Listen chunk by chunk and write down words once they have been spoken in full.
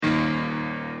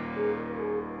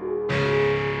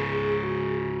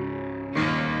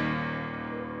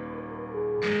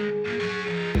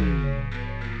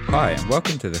Hi, and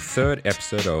welcome to the third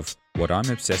episode of What I'm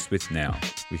Obsessed With Now,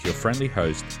 with your friendly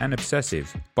host and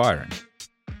obsessive, Byron.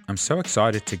 I'm so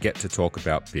excited to get to talk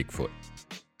about Bigfoot.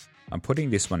 I'm putting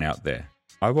this one out there.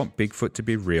 I want Bigfoot to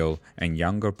be real, and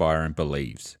younger Byron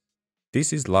believes.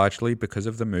 This is largely because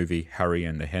of the movie Harry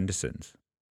and the Hendersons.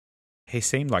 He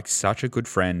seemed like such a good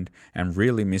friend and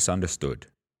really misunderstood.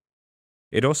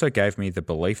 It also gave me the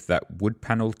belief that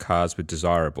wood-panelled cars were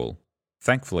desirable.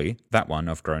 Thankfully, that one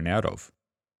I've grown out of.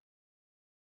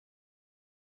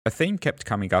 A theme kept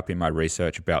coming up in my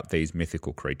research about these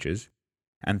mythical creatures,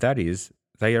 and that is,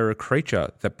 they are a creature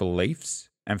that beliefs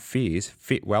and fears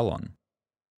fit well on.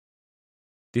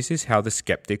 This is how the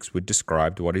skeptics would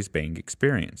describe what is being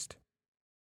experienced.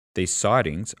 These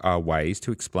sightings are ways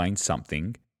to explain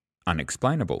something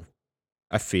unexplainable,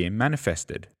 a fear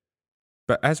manifested.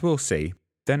 But as we'll see,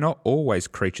 they're not always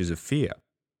creatures of fear.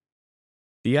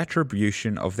 The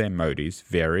attribution of their motives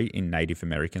vary in Native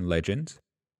American legends,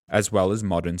 as well as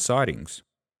modern sightings.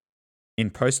 In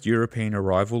post-European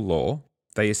arrival lore,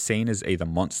 they are seen as either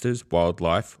monsters,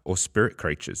 wildlife, or spirit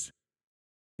creatures.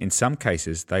 In some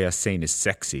cases, they are seen as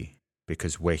sexy,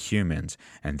 because we're humans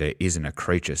and there isn't a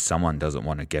creature someone doesn't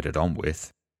want to get it on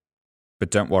with.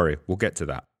 But don't worry, we'll get to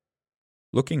that.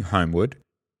 Looking homeward,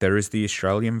 there is the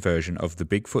Australian version of the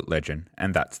Bigfoot legend,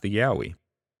 and that's the Yowie.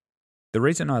 The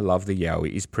reason I love the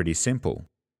Yowie is pretty simple.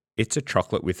 It's a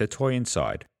chocolate with a toy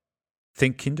inside.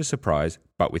 Think Kinder Surprise,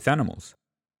 but with animals.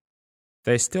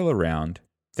 They're still around,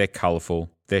 they're colourful,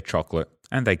 they're chocolate,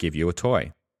 and they give you a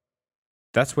toy.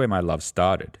 That's where my love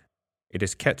started. It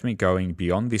has kept me going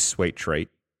beyond this sweet treat,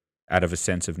 out of a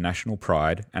sense of national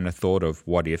pride and a thought of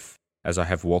what if, as I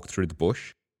have walked through the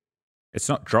bush. It's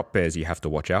not drop bears you have to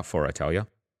watch out for, I tell you.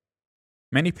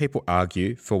 Many people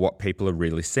argue for what people are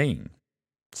really seeing.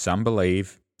 Some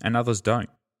believe, and others don't.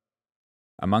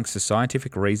 Amongst the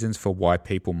scientific reasons for why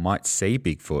people might see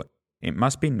Bigfoot, it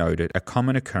must be noted a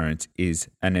common occurrence is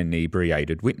an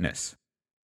inebriated witness.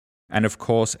 And of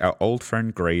course, our old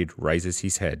friend Greed raises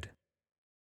his head.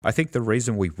 I think the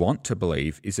reason we want to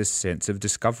believe is a sense of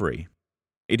discovery.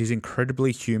 It is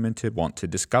incredibly human to want to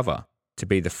discover, to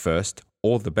be the first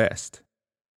or the best.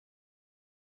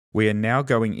 We are now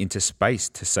going into space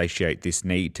to satiate this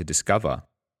need to discover.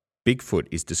 Bigfoot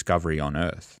is discovery on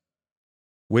Earth.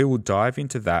 We will dive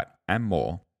into that and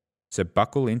more, so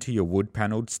buckle into your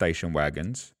wood-panelled station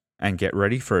wagons and get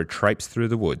ready for a traipse through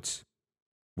the woods.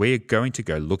 We are going to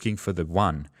go looking for the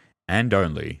one and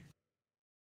only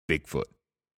Bigfoot.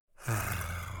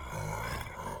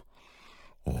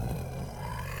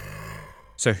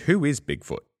 So who is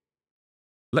Bigfoot?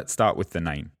 Let's start with the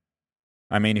name.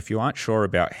 I mean, if you aren't sure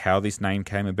about how this name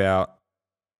came about,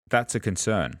 that's a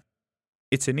concern.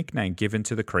 It's a nickname given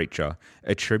to the creature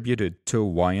attributed to a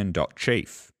Wyandot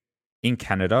chief. In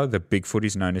Canada, the Bigfoot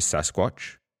is known as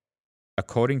Sasquatch.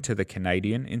 According to the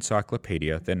Canadian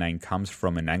Encyclopedia, the name comes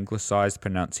from an anglicised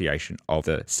pronunciation of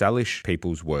the Salish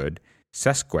people's word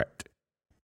Sasquatch.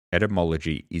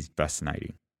 Etymology is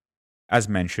fascinating. As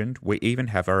mentioned, we even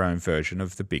have our own version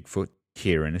of the Bigfoot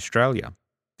here in Australia,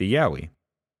 the Yowie.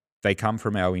 They come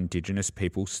from our Indigenous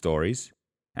people's stories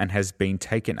and has been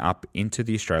taken up into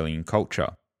the Australian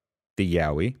culture. The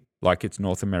Yowie, like its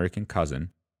North American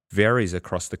cousin, varies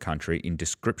across the country in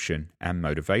description and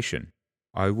motivation.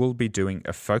 I will be doing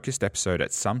a focused episode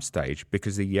at some stage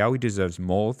because the Yowie deserves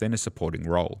more than a supporting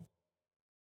role.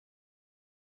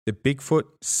 The Bigfoot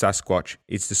Sasquatch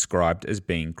is described as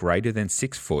being greater than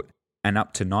 6 foot and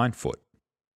up to 9 foot.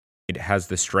 It has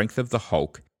the strength of the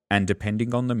Hulk and,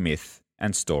 depending on the myth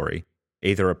and story,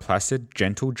 either a placid,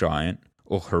 gentle giant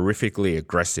or horrifically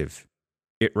aggressive.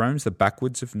 It roams the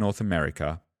backwoods of North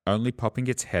America, only popping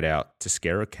its head out to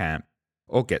scare a camp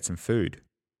or get some food.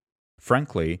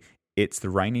 Frankly, it's the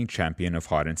reigning champion of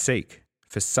hide and seek.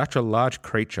 For such a large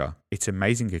creature, it's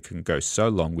amazing it can go so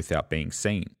long without being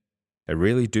seen. They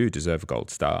really do deserve a gold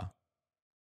star.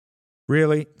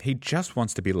 Really, he just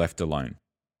wants to be left alone.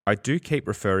 I do keep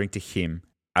referring to him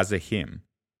as a him,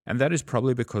 and that is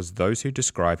probably because those who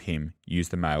describe him use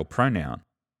the male pronoun.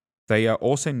 They are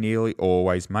also nearly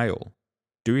always male.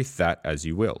 Do with that as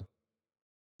you will.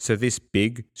 So this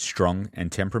big, strong,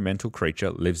 and temperamental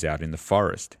creature lives out in the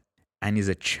forest and is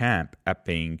a champ at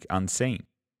being unseen.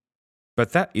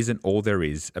 But that isn't all there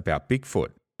is about Bigfoot,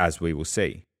 as we will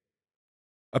see.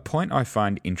 A point I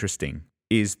find interesting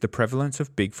is the prevalence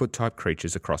of Bigfoot-type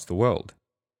creatures across the world.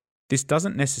 This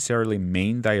doesn't necessarily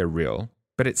mean they are real,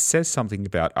 but it says something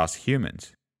about us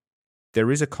humans.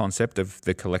 There is a concept of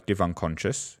the collective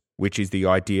unconscious, which is the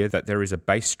idea that there is a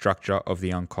base structure of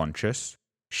the unconscious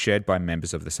shared by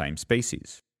members of the same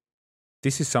species.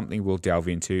 This is something we'll delve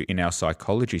into in our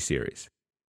psychology series.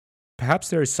 Perhaps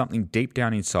there is something deep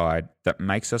down inside that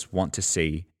makes us want to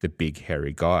see the big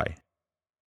hairy guy.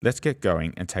 Let's get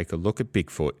going and take a look at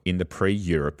Bigfoot in the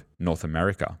pre-Europe North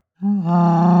America.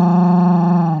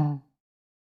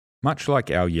 Much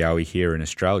like our Yowie here in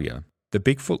Australia, the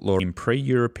Bigfoot lore in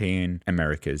pre-European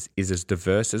Americas is as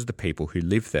diverse as the people who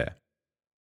live there.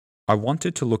 I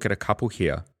wanted to look at a couple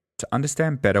here to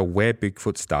understand better where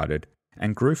Bigfoot started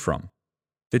and grew from.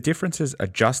 The differences are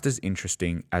just as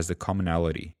interesting as the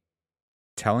commonality,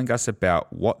 telling us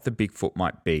about what the Bigfoot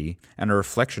might be and a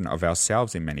reflection of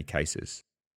ourselves in many cases.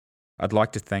 I'd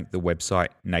like to thank the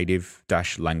website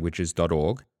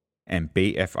native-languages.org and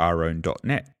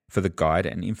bfro.net for the guide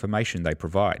and information they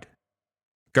provide.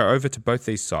 Go over to both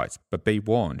these sites, but be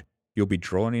warned, you'll be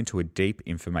drawn into a deep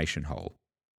information hole.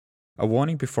 A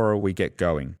warning before we get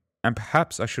going, and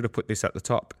perhaps I should have put this at the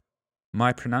top.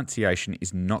 My pronunciation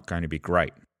is not going to be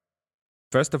great.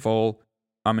 First of all,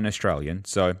 I'm an Australian,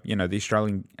 so, the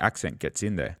Australian accent gets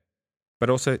in there. But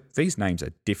also, these names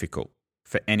are difficult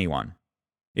for anyone.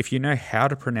 If you know how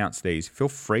to pronounce these, feel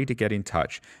free to get in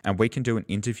touch and we can do an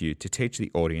interview to teach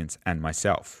the audience and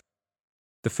myself.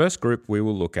 The first group we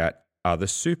will look at are the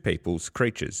Sioux people's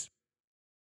creatures,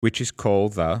 which is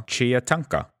called the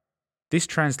Chiatanka. This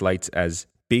translates as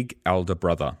Big Elder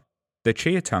Brother. The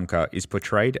Chiatanka is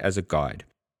portrayed as a guide,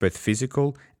 both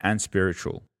physical and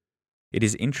spiritual. It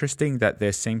is interesting that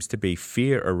there seems to be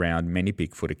fear around many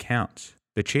Bigfoot accounts.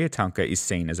 The Chiatanka is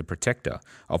seen as a protector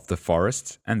of the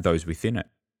forests and those within it.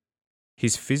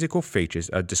 His physical features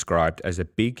are described as a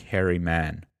big hairy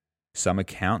man, some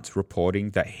accounts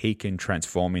reporting that he can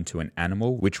transform into an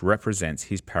animal which represents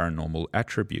his paranormal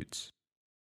attributes.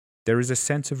 There is a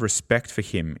sense of respect for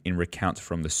him in recounts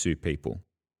from the Sioux people.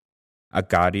 A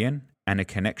guardian and a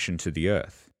connection to the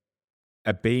earth.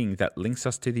 A being that links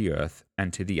us to the earth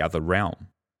and to the other realm.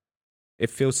 It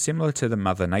feels similar to the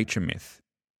Mother Nature myth.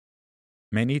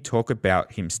 Many talk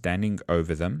about him standing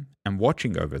over them and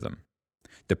watching over them,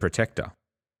 the protector.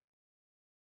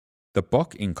 The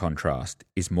Bok, in contrast,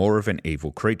 is more of an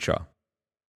evil creature.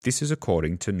 This is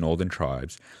according to northern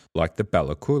tribes like the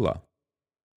Bala Kula.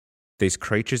 These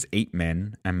creatures eat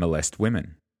men and molest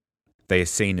women. They are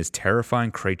seen as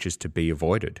terrifying creatures to be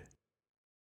avoided.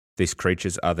 These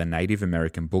creatures are the Native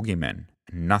American boogeymen,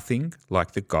 nothing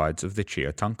like the guides of the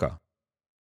Chiatanka.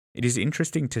 It is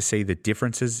interesting to see the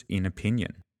differences in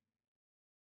opinion.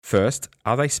 First,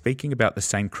 are they speaking about the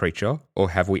same creature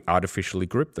or have we artificially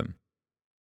grouped them?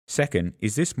 Second,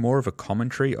 is this more of a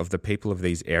commentary of the people of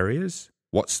these areas,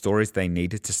 what stories they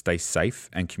needed to stay safe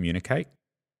and communicate?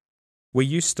 We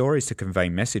use stories to convey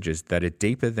messages that are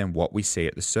deeper than what we see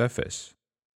at the surface.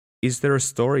 Is there a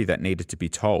story that needed to be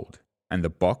told, and the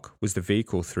Bok was the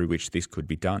vehicle through which this could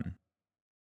be done?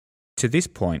 To this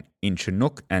point, in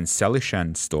Chinook and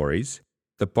Salishan stories,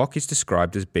 the Bok is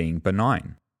described as being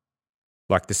benign,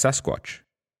 like the Sasquatch.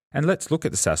 And let's look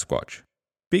at the Sasquatch.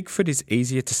 Bigfoot is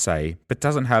easier to say, but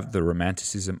doesn't have the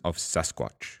romanticism of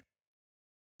Sasquatch.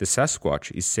 The Sasquatch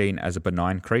is seen as a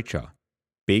benign creature,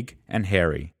 big and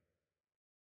hairy.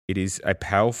 It is a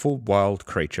powerful wild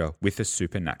creature with a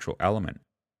supernatural element.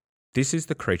 This is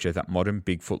the creature that modern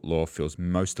Bigfoot lore feels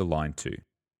most aligned to.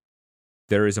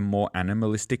 There is a more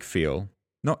animalistic feel,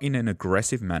 not in an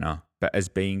aggressive manner, but as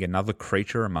being another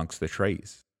creature amongst the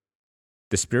trees.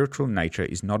 The spiritual nature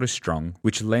is not as strong,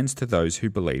 which lends to those who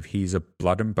believe he is a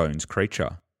blood and bones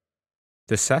creature.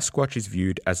 The Sasquatch is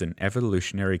viewed as an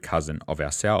evolutionary cousin of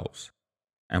ourselves.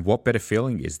 And what better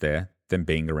feeling is there than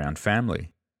being around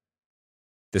family?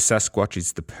 The Sasquatch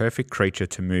is the perfect creature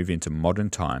to move into modern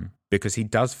time because he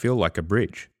does feel like a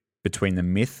bridge between the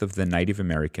myth of the Native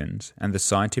Americans and the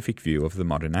scientific view of the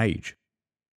modern age.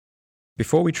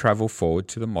 Before we travel forward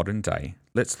to the modern day,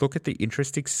 let's look at the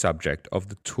interesting subject of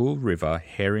the Tule River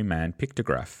Hairy Man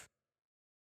pictograph.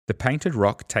 The painted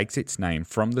rock takes its name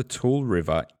from the Tule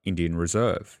River Indian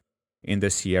Reserve in the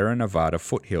Sierra Nevada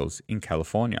foothills in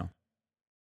California.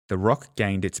 The rock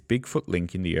gained its Bigfoot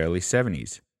link in the early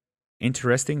 70s.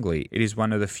 Interestingly, it is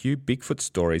one of the few Bigfoot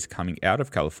stories coming out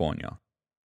of California,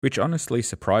 which honestly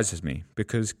surprises me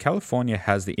because California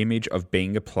has the image of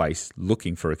being a place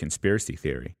looking for a conspiracy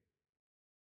theory.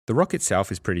 The rock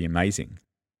itself is pretty amazing.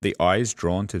 The eye is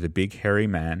drawn to the big hairy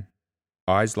man,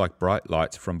 eyes like bright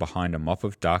lights from behind a mop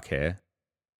of dark hair.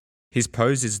 His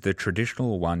pose is the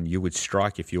traditional one you would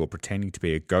strike if you were pretending to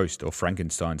be a ghost or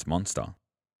Frankenstein's monster.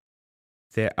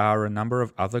 There are a number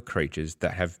of other creatures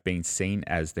that have been seen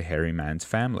as the hairy man's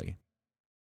family.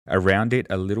 Around it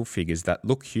are little figures that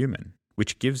look human,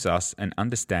 which gives us an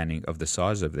understanding of the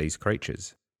size of these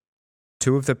creatures.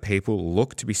 Two of the people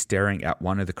look to be staring at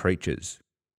one of the creatures.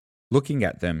 Looking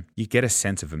at them, you get a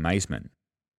sense of amazement.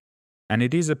 And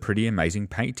it is a pretty amazing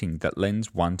painting that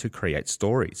lends one to create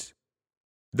stories.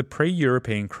 The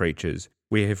pre-European creatures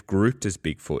we have grouped as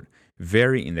Bigfoot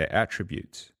vary in their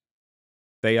attributes.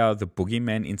 They are the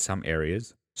boogeymen in some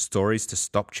areas, stories to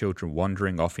stop children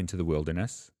wandering off into the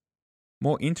wilderness.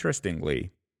 More interestingly,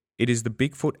 it is the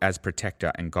Bigfoot as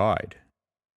protector and guide,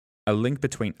 a link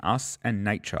between us and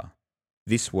nature,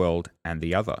 this world and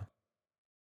the other.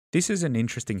 This is an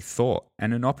interesting thought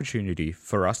and an opportunity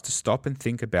for us to stop and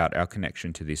think about our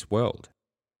connection to this world.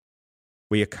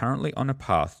 We are currently on a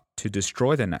path to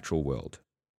destroy the natural world.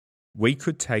 We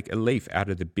could take a leaf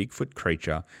out of the Bigfoot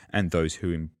creature and those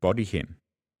who embody him.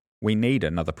 We need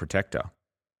another protector.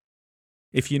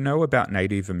 If you know about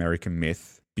Native American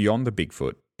myth beyond the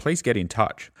Bigfoot, please get in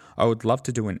touch. I would love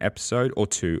to do an episode or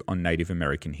two on Native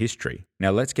American history.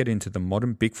 Now let's get into the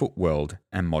modern Bigfoot world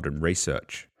and modern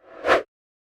research.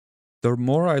 The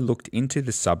more I looked into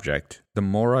the subject, the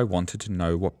more I wanted to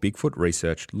know what Bigfoot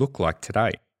research looked like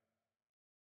today.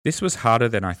 This was harder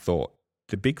than I thought.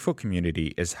 The Bigfoot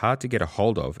community is hard to get a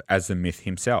hold of as the myth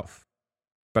himself.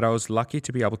 But I was lucky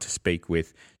to be able to speak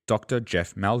with Dr.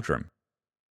 Jeff Meldrum.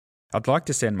 I'd like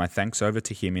to send my thanks over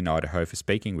to him in Idaho for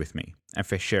speaking with me and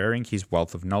for sharing his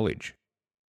wealth of knowledge.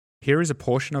 Here is a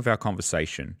portion of our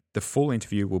conversation. The full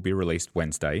interview will be released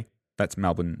Wednesday, that's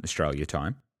Melbourne, Australia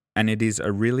time, and it is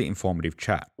a really informative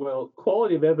chat. Well,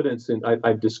 quality of evidence,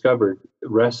 I've discovered,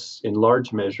 rests in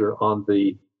large measure on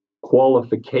the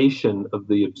qualification of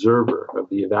the observer, of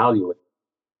the evaluator.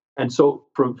 And so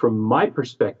from my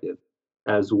perspective,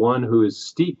 as one who is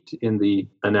steeped in the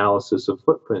analysis of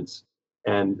footprints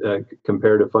and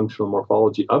comparative functional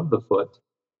morphology of the foot,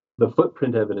 the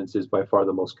footprint evidence is by far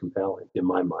the most compelling in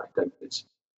my mind.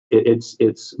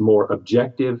 It's more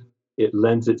objective. It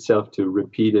lends itself to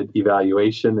repeated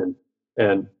evaluation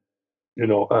and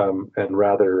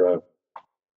rather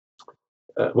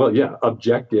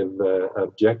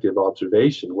objective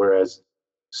observation. Whereas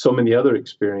so many other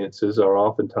experiences are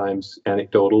oftentimes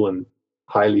anecdotal and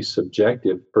highly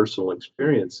subjective personal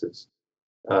experiences.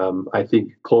 I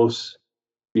think close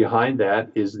behind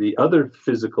that is the other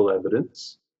physical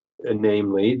evidence,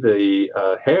 namely the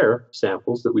hair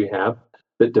samples that we have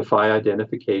that defy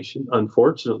identification.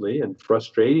 Unfortunately and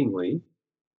frustratingly,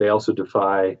 they also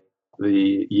defy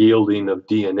the yielding of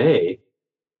DNA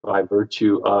by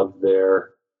virtue of their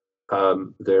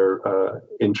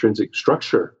intrinsic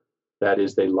structure. That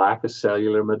is, they lack a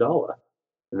cellular medulla.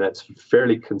 And that's a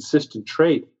fairly consistent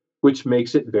trait, which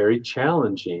makes it very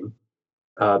challenging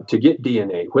to get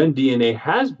DNA. When DNA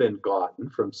has been gotten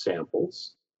from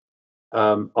samples,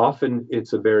 often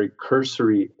it's a very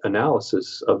cursory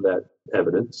analysis of that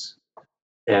evidence,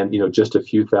 and just a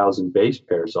few thousand base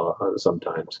pairs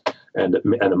sometimes, and a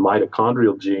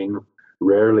mitochondrial gene,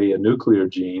 rarely a nuclear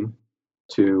gene,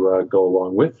 to go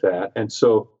along with that. And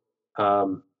so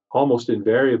almost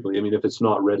invariably, if it's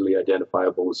not readily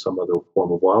identifiable with some other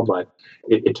form of wildlife,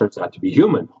 it turns out to be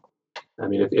human.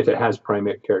 If it has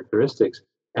primate characteristics,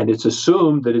 and it's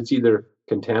assumed that it's either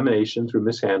contamination through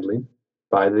mishandling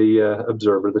by the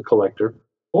observer, the collector,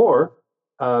 or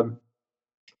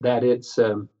that it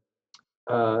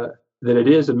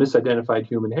is a misidentified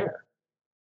human hair,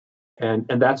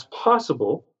 and that's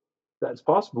possible. That's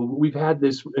possible. We've had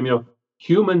this.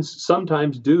 Humans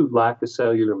sometimes do lack a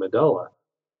cellular medulla,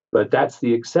 but that's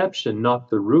the exception, not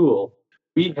the rule.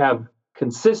 We have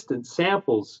consistent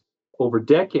samples over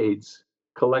decades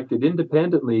collected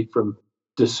independently from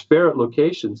disparate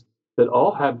locations that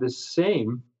all have this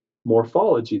same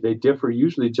morphology. They differ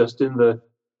usually just in the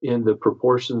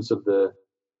proportions of the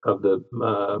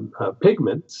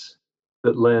pigments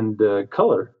that lend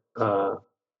color.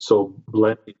 So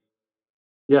blending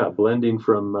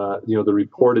from the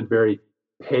reported very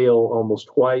pale, almost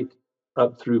white,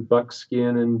 up through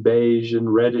buckskin and beige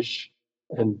and reddish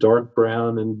and dark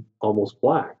brown and almost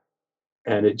black.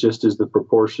 And it just is the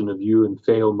proportion of U and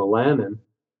pheomelanin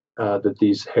that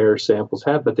these hair samples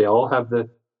have, but they all have the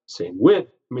same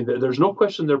width. There's no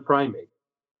question they're primate.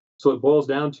 So it boils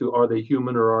down to, are they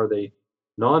human or are they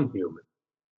non-human?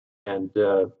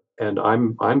 And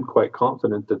I'm quite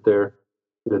confident that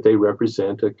they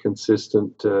represent a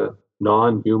consistent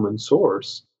non-human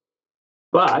source.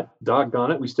 But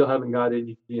doggone it, we still haven't got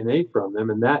any DNA from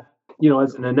them. And that,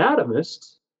 as an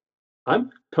anatomist,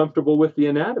 I'm comfortable with the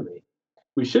anatomy.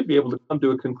 We should be able to come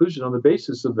to a conclusion on the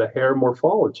basis of the hair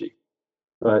morphology.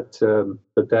 But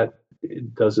that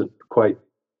it doesn't quite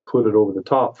put it over the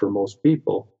top for most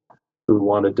people who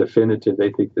want a definitive,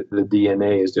 they think that the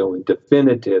DNA is the only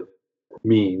definitive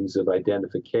means of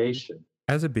identification.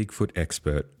 As a Bigfoot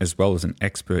expert, as well as an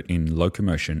expert in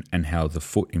locomotion and how the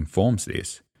foot informs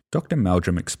this, Dr.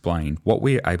 Meldrum explained what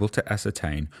we are able to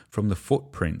ascertain from the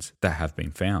footprints that have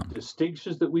been found.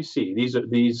 Distinctions that we see,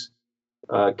 these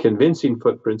convincing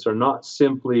footprints are not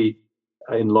simply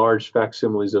enlarged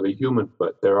facsimiles of a human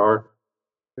foot. There are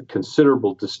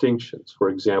considerable distinctions. For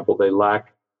example, they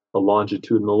lack a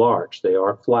longitudinal arch. They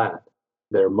are flat.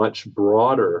 They're much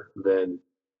broader than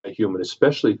a human,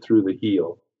 especially through the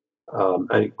heel,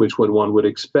 which one would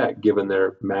expect given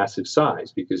their massive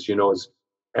size. Because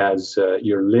as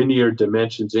your linear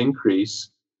dimensions increase,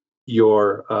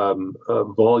 your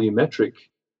volumetric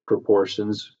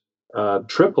proportions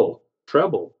treble,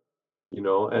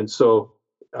 and so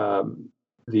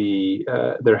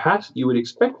you would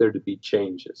expect there to be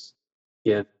changes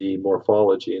in the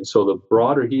morphology, and so the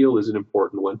broader heel is an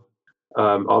important one.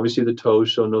 Obviously, the toes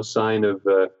show no sign of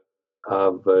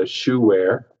shoe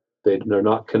wear. They're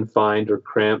not confined or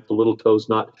cramped. The little toe's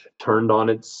not turned on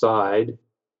its side,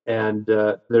 and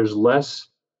there's less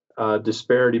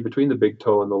disparity between the big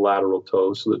toe and the lateral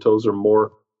toes. So the toes are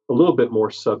a little bit more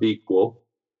subequal.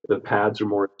 The pads are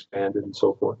more expanded and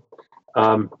so forth.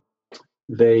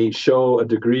 They show a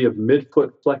degree of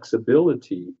midfoot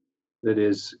flexibility that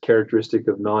is characteristic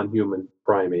of non-human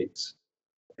primates,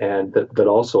 and that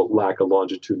also lack a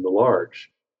longitudinal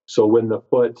arch. So when the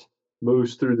foot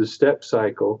moves through the step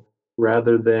cycle,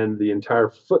 rather than the entire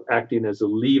foot acting as a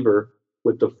lever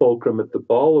with the fulcrum at the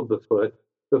ball of the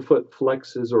foot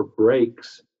flexes or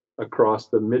breaks across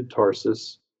the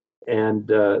mid-tarsus, and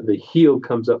the heel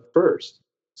comes up first.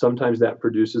 Sometimes that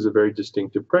produces a very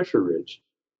distinctive pressure ridge,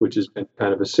 which has been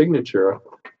kind of a signature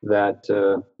that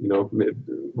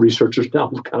researchers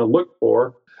now kind of look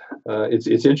for.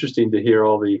 It's interesting to hear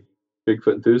all the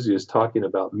Bigfoot enthusiasts talking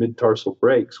about mid-tarsal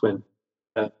breaks when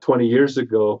 20 years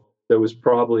ago there was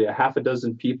probably a half a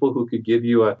dozen people who could give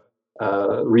you a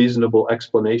reasonable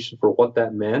explanation for what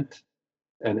that meant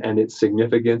and its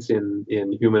significance in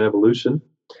human evolution.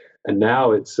 And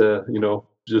now it's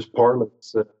just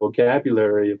parlance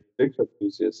vocabulary of Bigfoot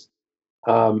enthusiasts.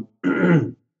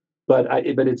 But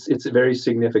it's very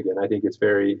significant. I think it's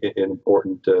very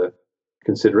important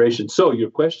consideration. So your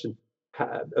question,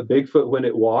 a Bigfoot, when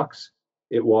it walks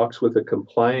with a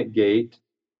compliant gait.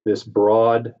 This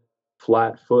broad,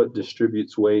 flat foot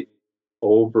distributes weight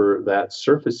over that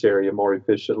surface area more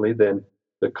efficiently than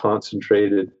the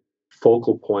concentrated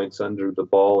focal points under the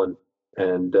ball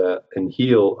and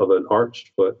heel of an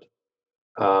arched foot.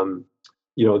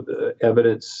 The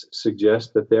evidence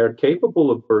suggests that they're capable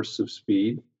of bursts of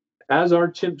speed, as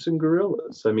are chimps and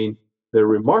gorillas. I mean, they're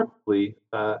remarkably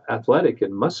athletic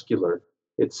and muscular.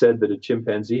 It's said that a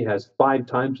chimpanzee has 5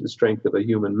 times the strength of a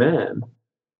human man.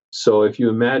 So if you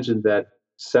imagine that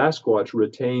Sasquatch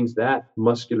retains that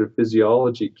muscular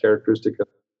physiology characteristic of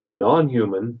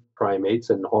non-human primates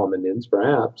and hominins,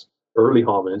 perhaps early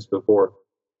hominins before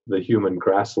the human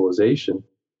gracilization,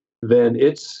 then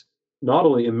it's not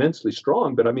only immensely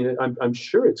strong, but I mean, I'm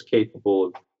sure it's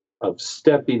capable of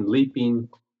stepping, leaping,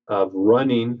 of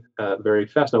running very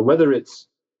fast. Now, whether it's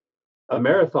a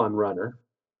marathon runner,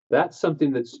 that's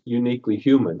something that's uniquely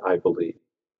human, I believe,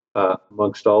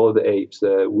 amongst all of the apes.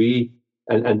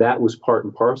 And that was part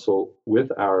and parcel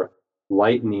with our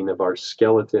lightening of our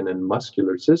skeleton and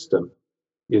muscular system,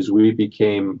 is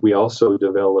we also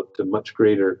developed a much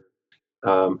greater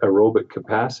aerobic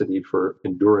capacity for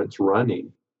endurance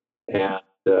running. And,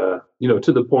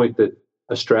 to the point that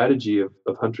a strategy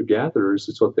of hunter-gatherers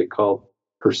is what they call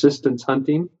persistence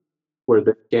hunting, where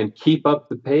they can keep up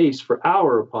the pace for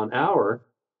hour upon hour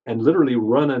and literally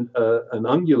run an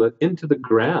ungulate into the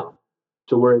ground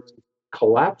to where it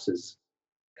collapses,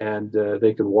 and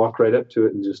they can walk right up to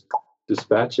it and just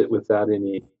dispatch it without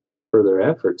any further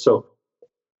effort. So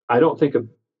I don't think a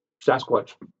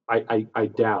Sasquatch, I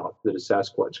doubt that a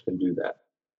Sasquatch can do that.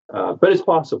 But it's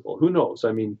possible. Who knows?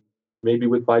 I mean, maybe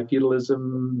with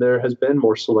bipedalism, there has been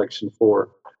more selection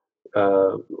for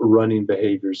running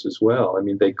behaviors as well. I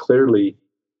mean,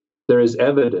 there is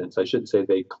evidence, I shouldn't say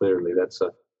they clearly, that's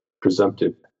a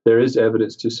presumptive. There is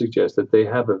evidence to suggest that they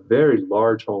have a very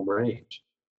large home range,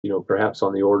 perhaps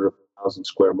on the order of 1,000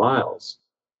 square miles.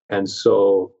 And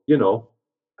so,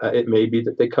 it may be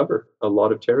that they cover a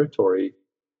lot of territory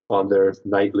on their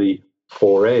nightly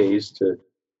forays to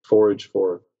forage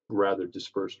for rather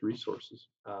dispersed resources.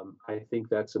 I think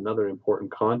that's another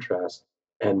important contrast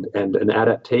and an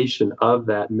adaptation of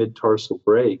that mid-tarsal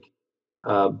break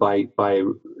by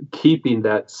keeping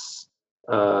that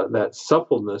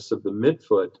suppleness of the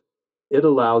midfoot it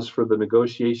allows for the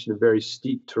negotiation of very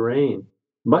steep terrain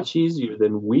much easier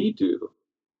than we do.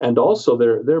 And also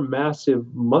their massive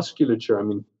musculature. I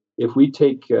mean, if we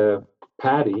take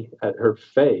Patty at her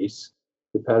face,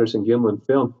 the Patterson-Gimlin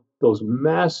film, those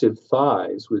massive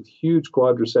thighs with huge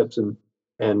quadriceps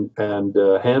and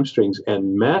hamstrings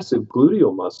and massive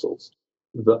gluteal muscles,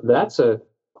 that's a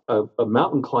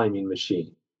mountain climbing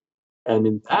machine. And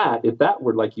in that, if that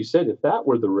were, like you said, if that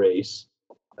were the race,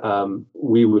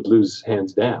 we would lose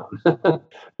hands down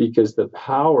because the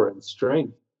power and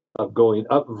strength of going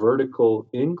up vertical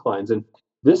inclines. And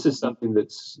this is something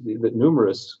that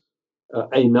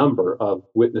a number of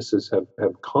witnesses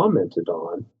have commented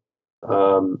on,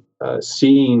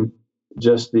 seeing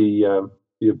just the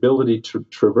ability to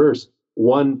traverse.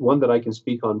 One that I can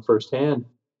speak on firsthand.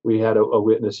 We had a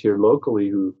witness here locally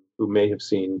who may have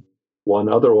seen one.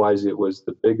 Otherwise, it was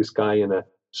the biggest guy in a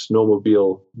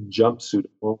snowmobile jumpsuit,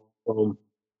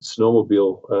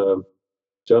 snowmobile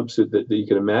jumpsuit that you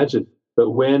can imagine.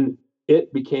 But when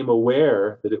it became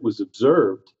aware that it was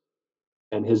observed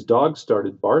and his dog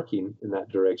started barking in that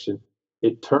direction,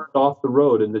 it turned off the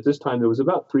road. And at this time, there was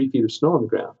about 3 feet of snow on the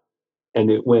ground.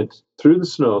 And it went through the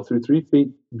snow, through 3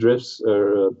 feet drifts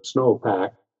or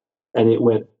snowpack, and it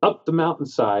went up the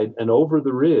mountainside and over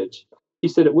the ridge. He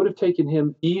said it would have taken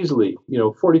him easily,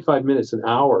 45 minutes, an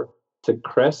hour to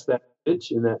crest that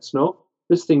ridge in that snow.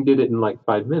 This thing did it in like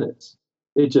 5 minutes.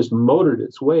 It just motored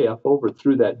its way up over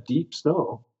through that deep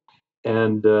snow.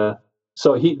 And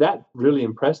so that really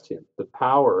impressed him, the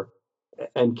power,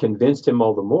 and convinced him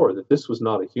all the more that this was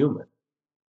not a human.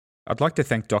 I'd like to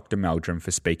thank Dr. Meldrum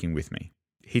for speaking with me.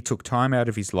 He took time out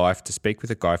of his life to speak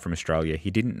with a guy from Australia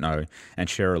he didn't know and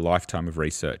share a lifetime of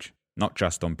research, not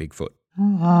just on Bigfoot.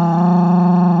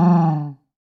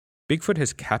 Bigfoot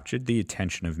has captured the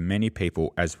attention of many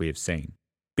people, as we have seen.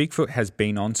 Bigfoot has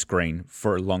been on screen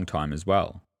for a long time as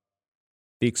well.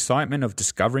 The excitement of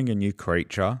discovering a new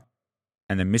creature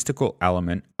and the mystical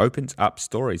element opens up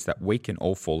stories that we can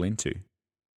all fall into.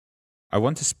 I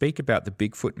want to speak about the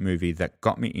Bigfoot movie that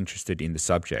got me interested in the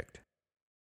subject.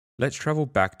 Let's travel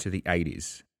back to the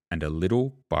 80s and a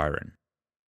little Byron.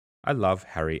 I love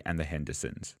Harry and the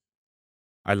Hendersons.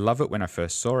 I love it when I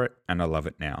first saw it, and I love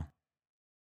it now.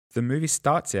 The movie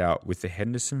starts out with the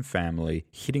Henderson family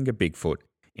hitting a Bigfoot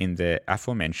in their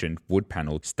aforementioned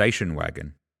wood-panelled station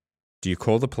wagon. Do you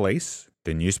call the police,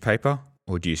 the newspaper,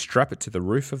 or do you strap it to the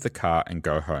roof of the car and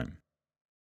go home?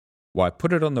 Why,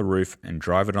 put it on the roof and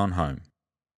drive it on home.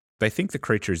 They think the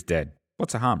creature is dead.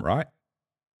 What's the harm, right?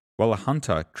 While a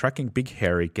hunter tracking Big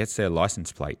Harry gets their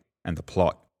license plate and the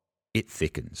plot, it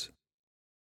thickens.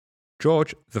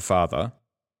 George, the father,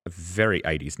 a very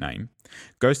 80s name,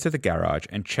 goes to the garage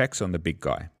and checks on the big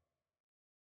guy.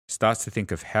 Starts to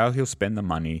think of how he'll spend the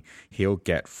money he'll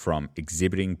get from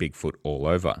exhibiting Bigfoot all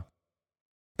over.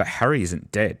 But Harry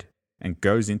isn't dead and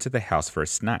goes into the house for a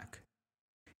snack.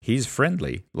 He's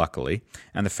friendly, luckily,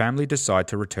 and the family decide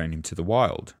to return him to the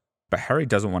wild. But Harry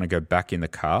doesn't want to go back in the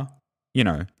car,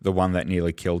 the one that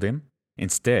nearly killed him.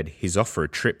 Instead, he's off for a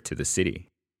trip to the city.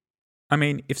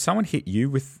 If someone hit you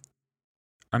with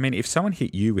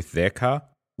their car,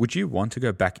 would you want to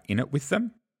go back in it with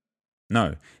them?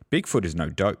 No, Bigfoot is no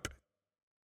dope.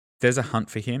 There's a hunt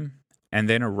for him, and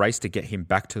then a race to get him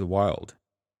back to the wild.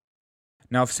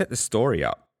 Now, I've set the story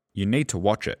up. You need to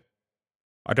watch it.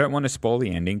 I don't want to spoil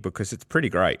the ending because it's pretty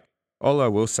great. All I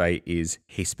will say is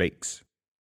he speaks.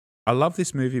 I love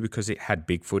this movie because it had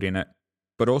Bigfoot in it,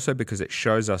 but also because it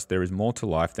shows us there is more to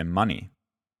life than money.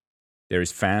 There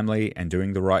is family and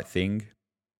doing the right thing.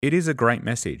 It is a great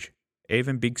message.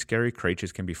 Even big scary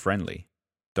creatures can be friendly.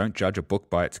 Don't judge a book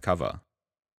by its cover.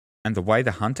 And the way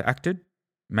the hunter acted,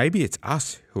 maybe it's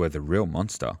us who are the real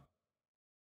monster.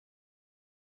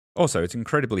 Also, it's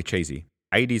incredibly cheesy,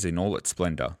 80s in all its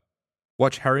splendor.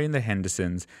 Watch Harry and the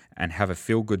Hendersons and have a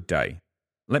feel-good day.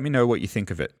 Let me know what you think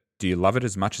of it. Do you love it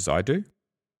as much as I do?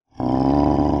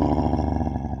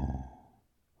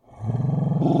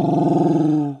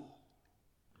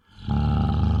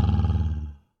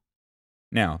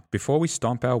 Now, before we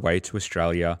stomp our way to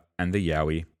Australia and the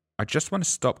Yowie, I just want to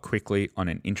stop quickly on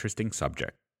an interesting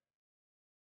subject.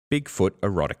 Bigfoot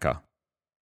erotica.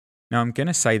 Now, I'm going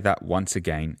to say that once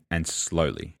again and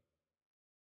slowly.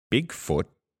 Bigfoot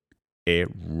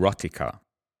erotica.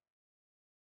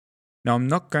 Now, I'm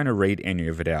not going to read any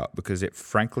of it out because it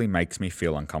frankly makes me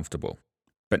feel uncomfortable.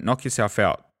 But knock yourself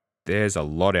out. There's a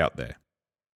lot out there.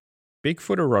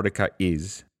 Bigfoot erotica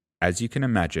is, as you can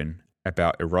imagine,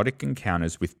 about erotic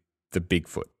encounters with the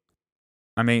Bigfoot.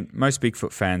 Most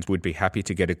Bigfoot fans would be happy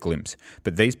to get a glimpse,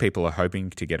 but these people are hoping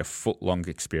to get a foot-long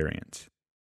experience.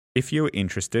 If you are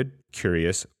interested,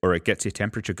 curious, or it gets your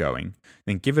temperature going,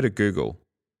 then give it a Google.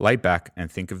 Lay back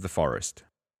and think of the forest.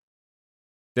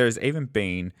 There has even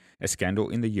been a scandal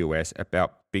in the US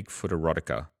about Bigfoot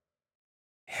erotica.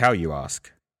 How, you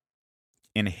ask?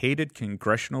 In a heated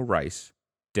congressional race,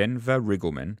 Denver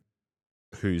Riggleman,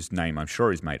 whose name I'm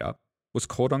sure is made up, was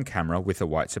caught on camera with a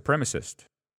white supremacist.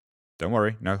 Don't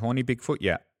worry, no horny Bigfoot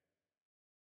yet.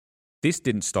 This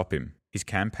didn't stop him. His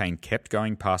campaign kept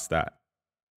going past that.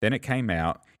 Then it came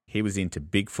out he was into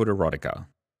Bigfoot erotica.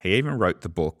 He even wrote the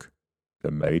book,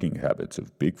 The Mating Habits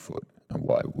of Bigfoot and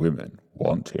Why Women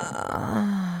Want Him.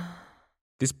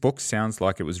 This book sounds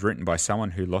like it was written by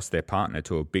someone who lost their partner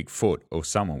to a big foot or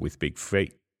someone with big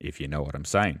feet, if you know what I'm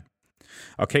saying.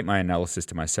 I'll keep my analysis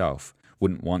to myself.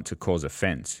 Wouldn't want to cause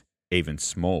offence, even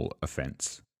small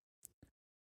offence.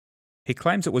 He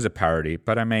claims it was a parody,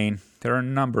 but I mean, there are a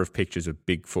number of pictures of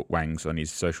Bigfoot wangs on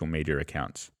his social media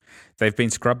accounts. They've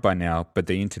been scrubbed by now, but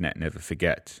the internet never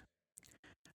forgets.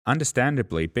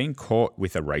 Understandably, being caught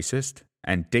with a racist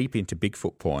and deep into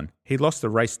Bigfoot porn, he lost the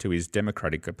race to his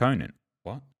Democratic opponent.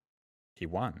 What? He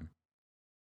won?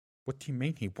 What do you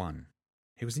mean he won?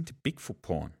 He was into Bigfoot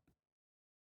porn.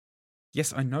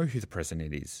 Yes, I know who the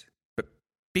president is, but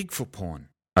Bigfoot porn.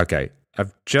 Okay,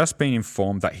 I've just been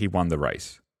informed that he won the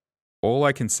race. All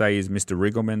I can say is, Mr.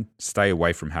 Riggleman, stay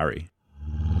away from Harry.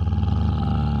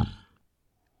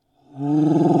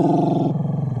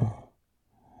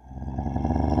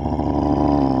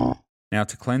 Now,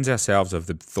 to cleanse ourselves of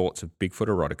the thoughts of Bigfoot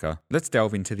erotica, let's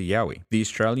delve into the Yowie, the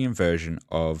Australian version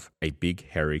of a big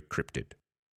hairy cryptid.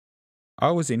 I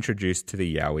was introduced to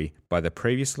the Yowie by the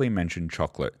previously mentioned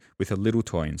chocolate with a little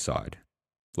toy inside.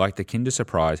 Like the Kinder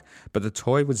Surprise, but the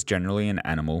toy was generally an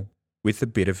animal with a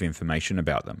bit of information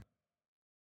about them.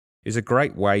 It's a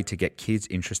great way to get kids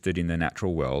interested in the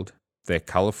natural world. They're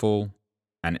colourful,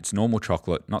 and it's normal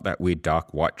chocolate, not that weird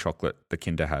dark white chocolate the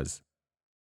Kinder has.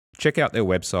 Check out their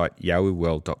website,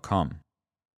 yowieworld.com.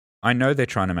 I know they're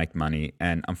trying to make money,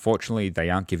 and unfortunately they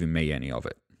aren't giving me any of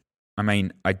it. I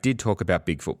mean, I did talk about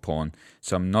Bigfoot porn,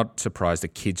 so I'm not surprised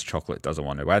that kids' chocolate doesn't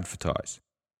want to advertise.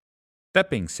 That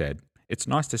being said, it's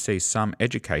nice to see some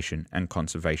education and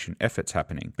conservation efforts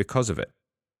happening because of it.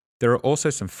 There are also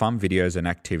some fun videos and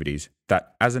activities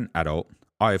that, as an adult,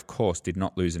 I of course did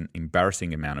not lose an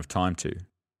embarrassing amount of time to.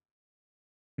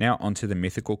 Now onto the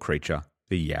mythical creature,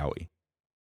 the Yowie.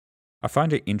 I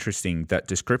find it interesting that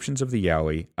descriptions of the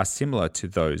Yowie are similar to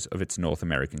those of its North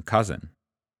American cousin.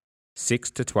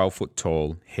 6 to 12 foot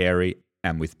tall, hairy,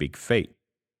 and with big feet.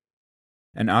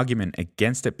 An argument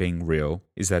against it being real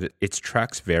is that its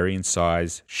tracks vary in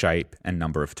size, shape, and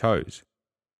number of toes.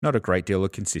 Not a great deal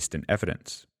of consistent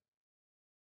evidence.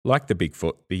 Like the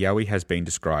Bigfoot, the Yowie has been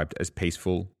described as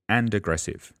peaceful and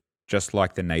aggressive. Just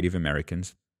like the Native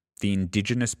Americans, the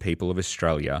indigenous people of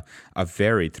Australia are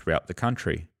varied throughout the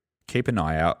country. Keep an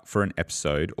eye out for an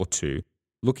episode or two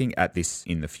looking at this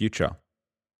in the future.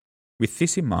 With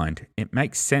this in mind, it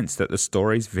makes sense that the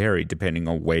stories vary depending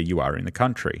on where you are in the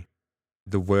country.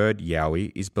 The word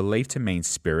Yowie is believed to mean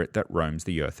spirit that roams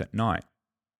the earth at night.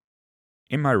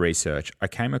 In my research, I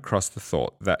came across the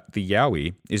thought that the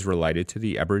Yowie is related to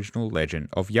the Aboriginal legend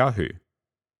of Yahoo.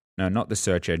 No, not the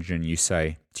search engine you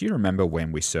say, do you remember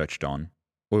when we searched on?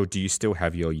 Or do you still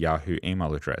have your Yahoo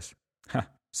email address? Ha,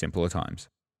 simpler times.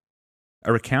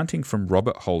 A recounting from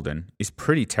Robert Holden is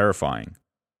pretty terrifying.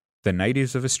 The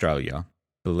natives of Australia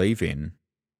believe in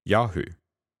Yahoo.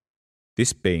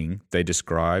 This being they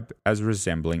describe as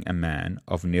resembling a man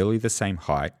of nearly the same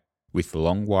height, with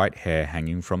long white hair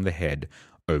hanging from the head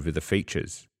over the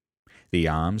features, the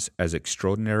arms as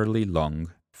extraordinarily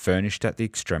long, furnished at the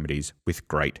extremities with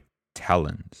great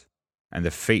talons, and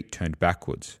the feet turned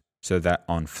backwards, so that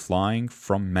on flying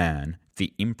from man,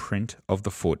 the imprint of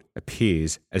the foot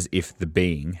appears as if the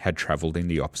being had travelled in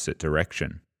the opposite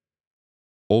direction.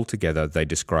 Altogether, they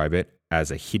describe it as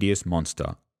a hideous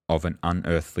monster of an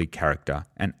unearthly character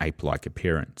and ape-like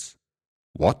appearance.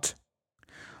 What?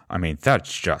 I mean,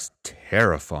 that's just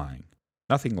terrifying.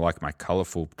 Nothing like my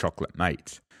colourful chocolate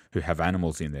mates who have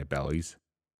animals in their bellies.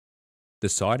 The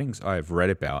sightings I have read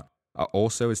about are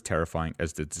also as terrifying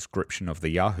as the description of the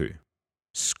Yahoo.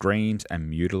 Screams and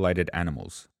mutilated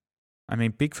animals. I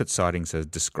mean, Bigfoot sightings are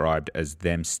described as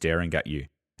them staring at you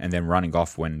and then running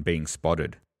off when being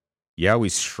spotted.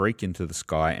 Yowies shriek into the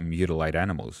sky and mutilate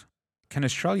animals. Can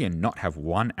Australia not have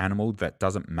one animal that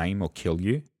doesn't maim or kill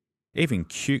you? Even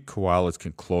cute koalas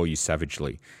can claw you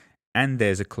savagely, and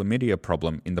there's a chlamydia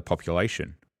problem in the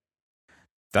population.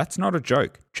 That's not a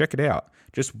joke. Check it out.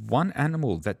 Just one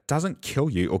animal that doesn't kill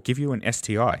you or give you an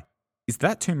STI. Is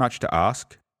that too much to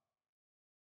ask?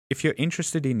 If you're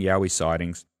interested in Yowie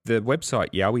sightings, the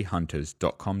website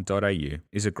yowiehunters.com.au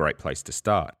is a great place to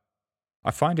start.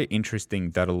 I find it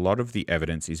interesting that a lot of the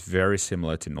evidence is very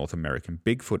similar to North American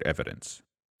Bigfoot evidence.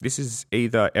 This is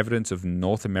either evidence of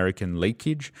North American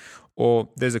leakage or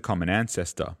there's a common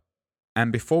ancestor.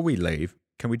 And before we leave,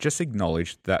 can we just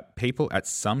acknowledge that people at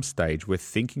some stage were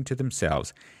thinking to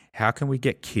themselves, how can we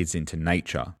get kids into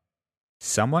nature?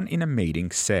 Someone in a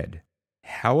meeting said,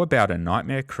 how about a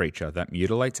nightmare creature that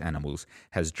mutilates animals,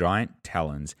 has giant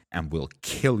talons, and will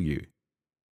kill you?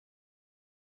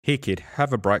 Here, kid,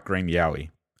 have a bright green yowie.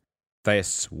 They are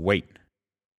sweet.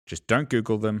 Just don't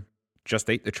Google them. Just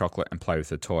eat the chocolate and play with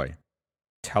the toy.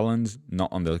 Talons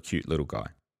not on the cute little guy.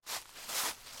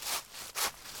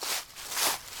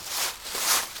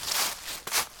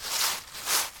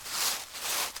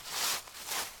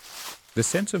 The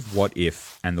sense of what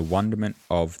if and the wonderment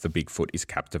of the Bigfoot is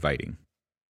captivating.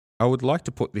 I would like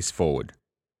to put this forward.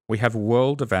 We have a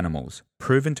world of animals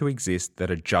proven to exist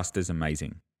that are just as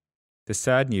amazing. The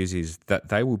sad news is that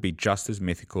they will be just as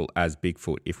mythical as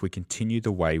Bigfoot if we continue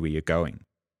the way we are going.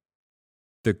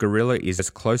 The gorilla is as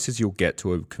close as you'll get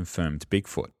to a confirmed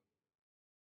Bigfoot.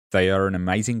 They are an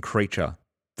amazing creature.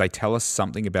 They tell us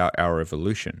something about our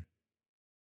evolution.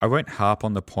 I won't harp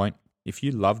on the point. If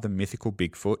you love the mythical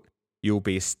Bigfoot, you will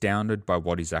be astounded by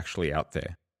what is actually out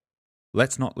there.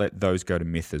 Let's not let those go to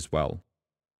myth as well.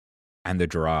 And the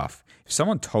giraffe. If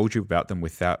someone told you about them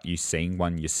without you seeing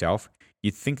one yourself,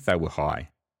 you'd think they were high.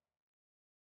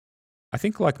 I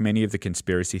think like many of the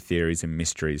conspiracy theories and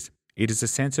mysteries, it is a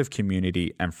sense of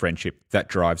community and friendship that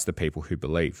drives the people who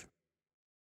believe.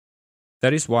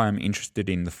 That is why I'm interested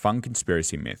in the fun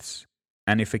conspiracy myths.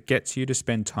 And if it gets you to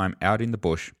spend time out in the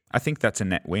bush, I think that's a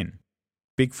net win.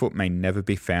 Bigfoot may never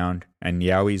be found, and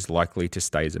Yowie is likely to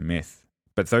stay as a myth.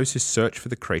 But those who search for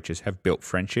the creatures have built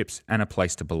friendships and a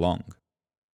place to belong.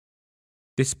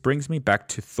 This brings me back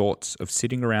to thoughts of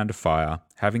sitting around a fire,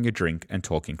 having a drink and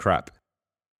talking crap.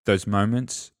 Those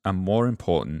moments are more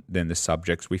important than the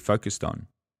subjects we focused on.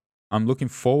 I'm looking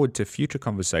forward to future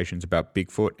conversations about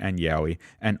Bigfoot and Yowie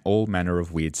and all manner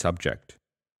of weird subject.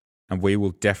 And we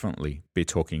will definitely be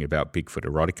talking about Bigfoot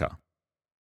erotica.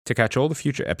 To catch all the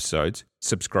future episodes,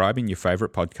 subscribe in your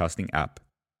favourite podcasting app.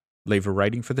 Leave a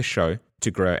rating for the show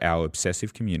to grow our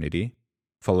obsessive community.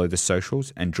 Follow the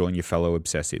socials and join your fellow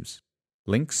obsessives.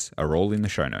 Links are all in the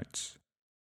show notes.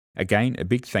 Again, a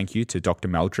big thank you to Dr.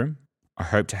 Meldrum. I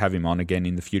hope to have him on again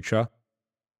in the future.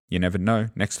 You never know,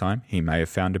 next time he may have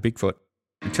found a Bigfoot.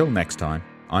 Until next time,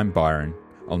 I'm Byron.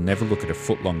 I'll never look at a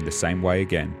footlong the same way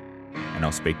again. And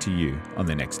I'll speak to you on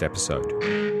the next episode.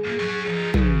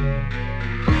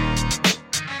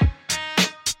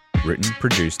 Written,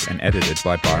 produced and edited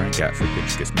by Byron Gatt for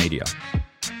Pitchcast Media.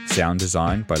 Sound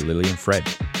designed by Lily and Fred.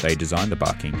 They designed the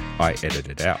barking, I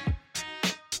edited out.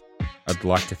 I'd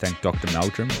like to thank Dr.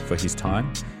 Meldrum for his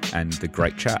time and the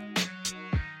great chat.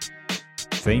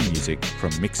 Theme music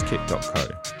from mixkit.co.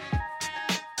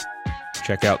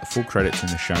 Check out the full credits in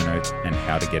the show notes and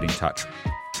how to get in touch.